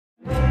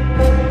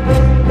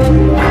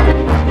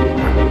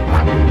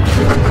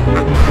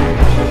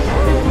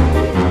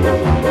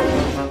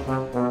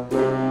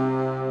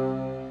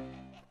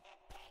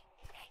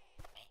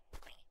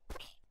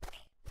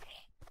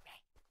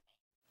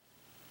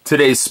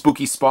Today's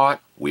spooky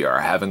spot, we are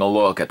having a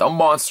look at the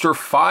Monster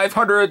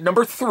 500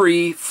 number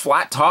 3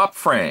 Flattop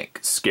Frank.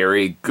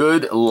 Scary,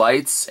 good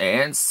lights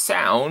and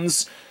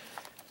sounds.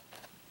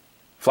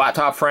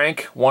 Flattop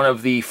Frank, one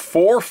of the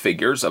 4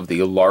 figures of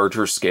the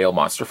larger scale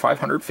Monster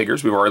 500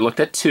 figures. We've already looked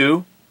at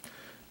 2.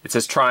 It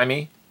says try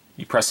me.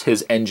 You press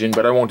his engine,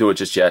 but I won't do it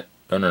just yet.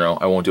 No,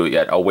 I won't do it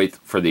yet. I'll wait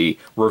for the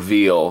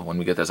reveal when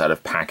we get this out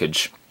of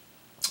package.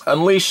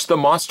 Unleash the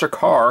monster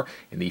car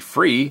in the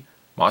free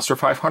Monster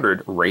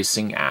 500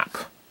 racing app.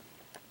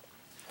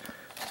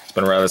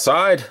 Spin around the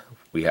side,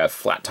 we have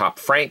Flattop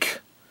Frank.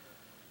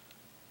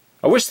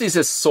 I wish these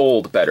had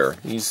sold better.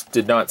 These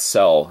did not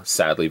sell,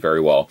 sadly, very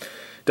well.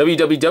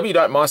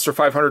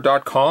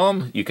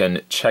 www.monster500.com. You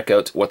can check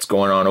out what's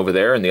going on over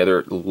there and the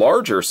other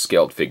larger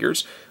scaled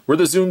figures. We're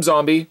the Zoom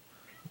Zombie.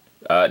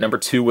 Number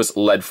 2 was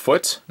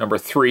Leadfoot. Number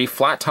 3,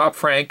 Flattop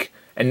Frank.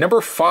 And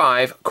number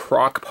 5,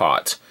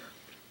 Crockpot.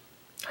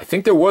 I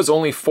think there was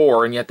only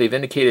 4, and yet they've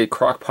indicated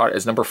Crockpot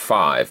as number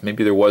 5.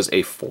 Maybe there was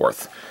a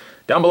 4th.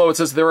 Down below it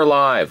says they're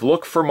alive.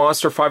 Look for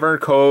Monster 500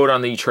 code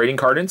on the trading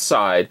card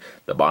inside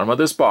the bottom of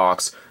this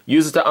box.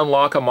 Use it to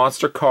unlock a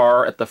monster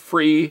car at the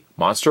free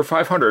Monster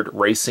 500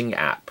 racing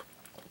app.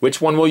 Which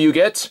one will you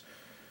get?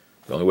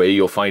 The only way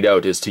you'll find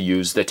out is to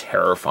use the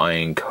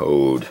terrifying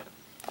code.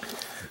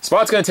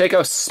 Spot's going to take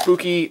a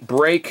spooky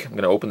break. I'm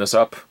going to open this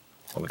up.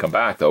 When we come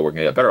back, though, we're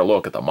going to get a better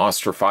look at the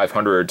Monster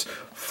 500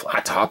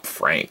 Flattop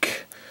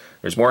Frank.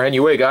 There's more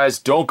anyway, guys.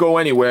 Don't go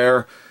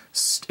anywhere.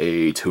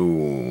 Stay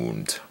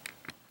tuned.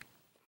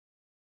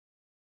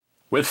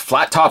 With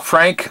Flattop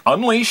Frank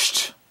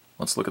unleashed,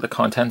 let's look at the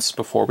contents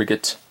before we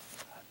get...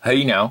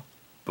 Hey, now,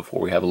 before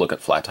we have a look at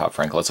Flattop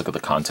Frank, let's look at the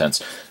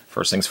contents.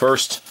 First things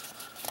first,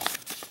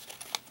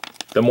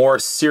 the more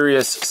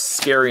serious,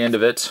 scary end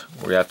of it,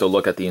 we have to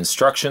look at the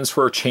instructions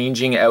for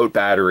changing out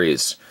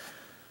batteries.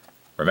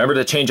 Remember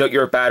to change out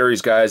your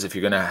batteries, guys, if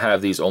you're going to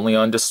have these only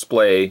on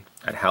display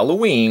at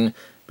Halloween,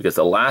 because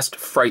the last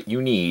fright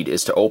you need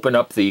is to open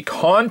up the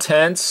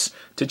contents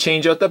to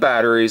change out the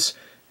batteries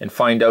and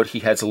find out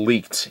he has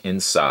leaked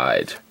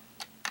inside.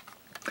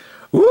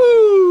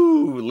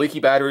 Woo!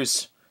 Leaky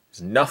batteries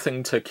is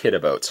nothing to kid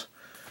about.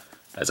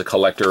 As a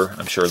collector,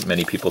 I'm sure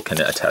many people can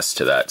attest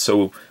to that.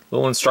 So,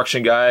 little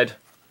instruction guide,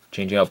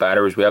 changing out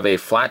batteries. We have a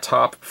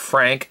Flattop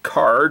Frank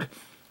card,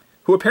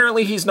 who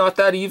apparently he's not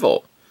that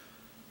evil.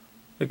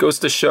 It goes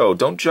to show,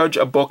 don't judge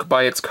a book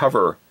by its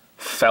cover,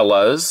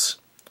 fellas,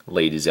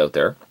 ladies out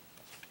there.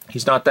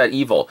 He's not that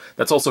evil.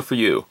 That's also for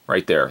you,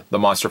 right there. The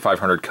Monster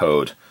 500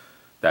 code.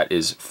 That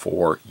is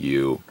for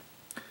you.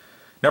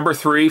 Number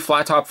 3,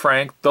 Flattop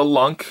Frank, the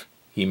lunk.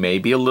 He may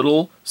be a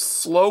little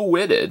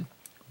slow-witted,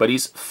 but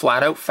he's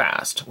flat out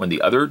fast. When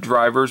the other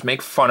drivers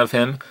make fun of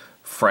him,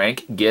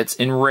 Frank gets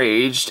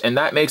enraged, and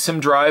that makes him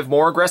drive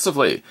more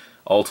aggressively.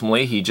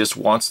 Ultimately, he just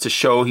wants to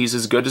show he's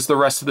as good as the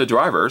rest of the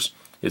drivers.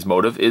 His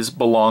motive is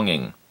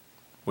belonging,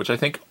 which I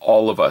think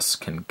all of us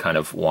can kind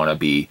of want to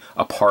be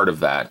a part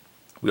of that.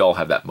 We all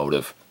have that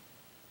motive.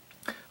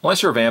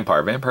 Unless you're a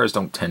vampire. Vampires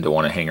don't tend to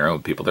want to hang around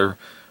with people. They're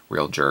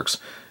real jerks.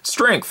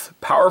 Strength,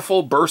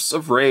 powerful bursts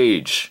of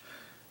rage.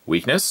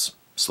 Weakness,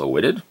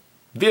 slow-witted.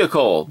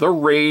 Vehicle, the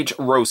Rage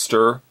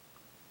Roadster.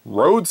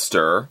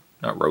 Roadster,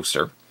 not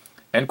roaster.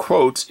 And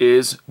quote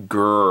is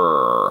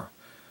grrr.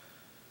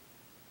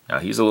 Now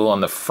he's a little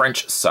on the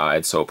French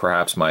side, so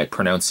perhaps my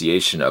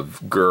pronunciation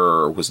of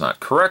grrr was not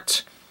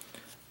correct.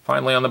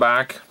 Finally on the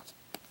back,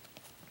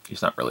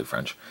 he's not really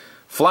French.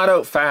 Flat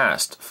out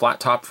fast,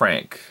 Flattop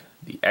Frank,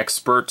 the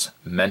expert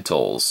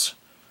mentals.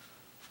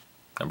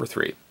 Number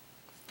 3.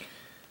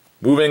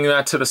 Moving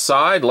that to the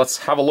side,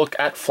 let's have a look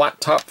at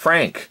Flattop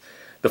Frank.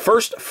 The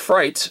first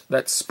fright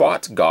that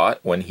Spot got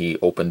when he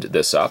opened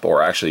this up,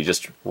 or actually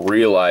just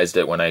realized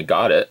it when I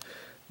got it,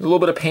 a little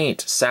bit of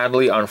paint,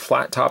 sadly, on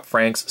Flattop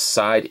Frank's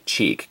side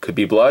cheek. Could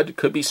be blood,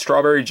 could be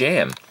strawberry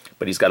jam,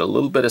 but he's got a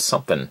little bit of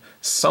something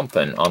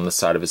on the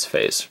side of his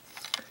face.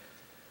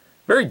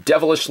 Very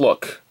devilish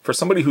look. For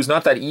somebody who's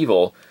not that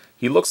evil,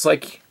 he looks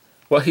like,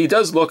 well, he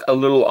does look a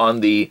little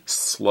on the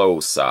slow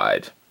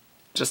side.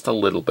 Just a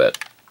little bit.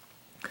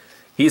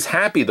 He's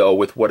happy, though,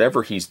 with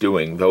whatever he's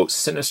doing, though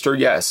sinister,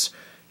 yes.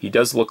 He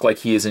does look like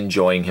he is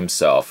enjoying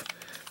himself.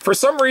 For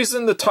some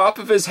reason, the top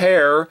of his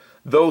hair,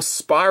 though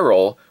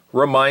spiral,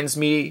 reminds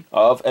me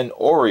of an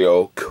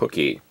Oreo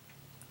cookie.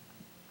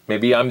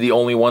 Maybe I'm the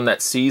only one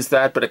that sees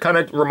that, but it kind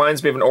of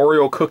reminds me of an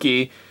Oreo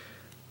cookie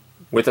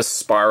with a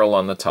spiral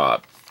on the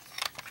top.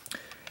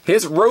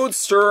 His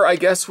Roadster, I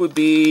guess, would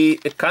be,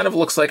 it kind of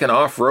looks like an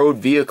off-road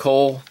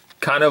vehicle,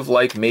 kind of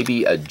like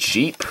maybe a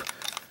Jeep.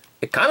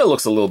 It kind of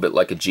looks a little bit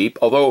like a Jeep,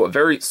 although a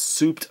very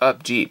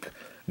souped-up Jeep.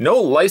 No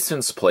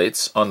license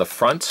plates on the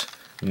front,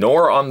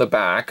 nor on the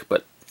back,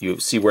 but you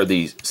see where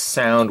the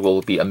sound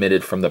will be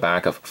emitted from the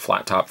back of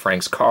Flattop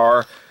Frank's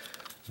car.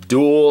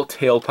 Dual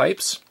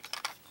tailpipes.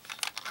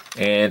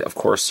 And, of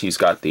course, he's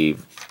got the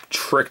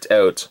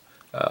tricked-out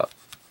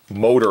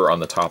motor on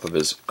the top of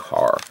his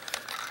car.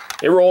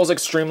 It rolls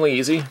extremely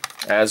easy,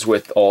 as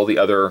with all the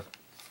other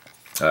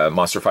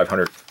Monster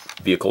 500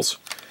 vehicles.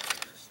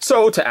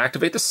 So, to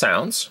activate the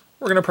sounds,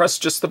 we're going to press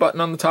just the button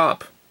on the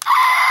top.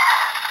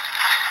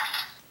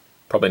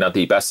 Probably not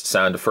the best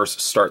sound to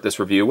first start this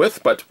review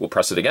with, but we'll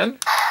press it again.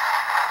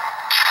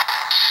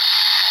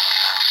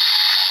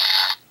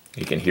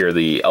 You can hear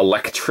the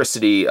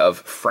electricity of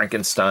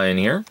Frankenstein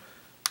here.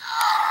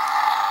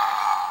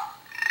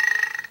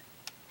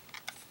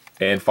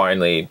 And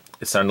finally,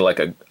 it sounded like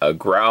a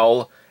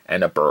growl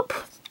and a burp.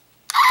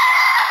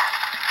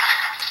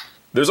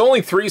 There's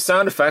only 3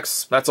 sound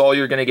effects, that's all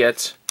you're going to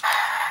get.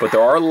 But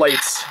there are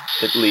lights,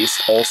 at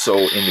least, also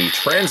in the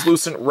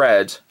translucent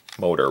red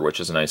motor, which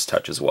is a nice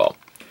touch as well.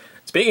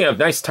 Speaking of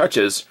nice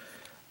touches,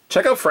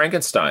 check out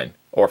Frankenstein,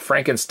 or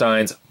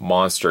Frankenstein's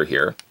monster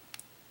here.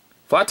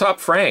 Flattop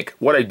Frank,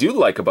 what I do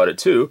like about it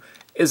too,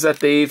 is that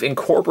they've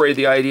incorporated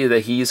the idea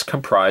that he's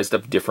comprised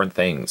of different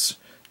things,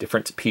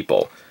 different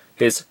people.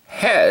 His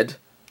head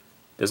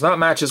does not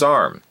match his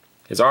arm.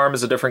 His arm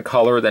is a different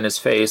color than his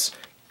face,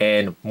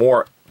 and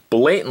more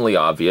blatantly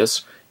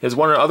obvious, his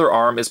one other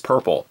arm is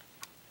purple.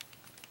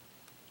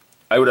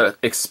 I would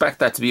expect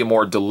that to be a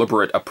more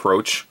deliberate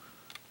approach.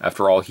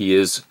 After all, he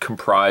is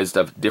comprised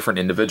of different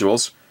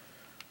individuals.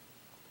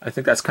 I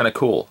think that's kind of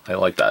cool. I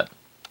like that.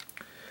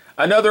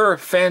 Another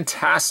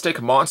fantastic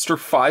Monster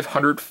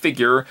 500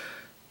 figure.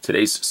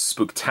 Today's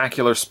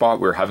spooktacular spot,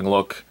 we're having a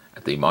look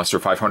at the Monster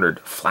 500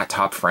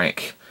 Flattop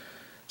Frank.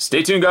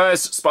 Stay tuned,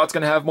 guys. Spot's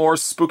going to have more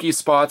spooky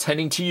spots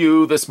heading to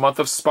you this month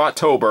of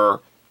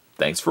Spottober.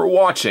 Thanks for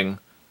watching.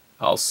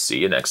 I'll see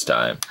you next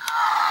time.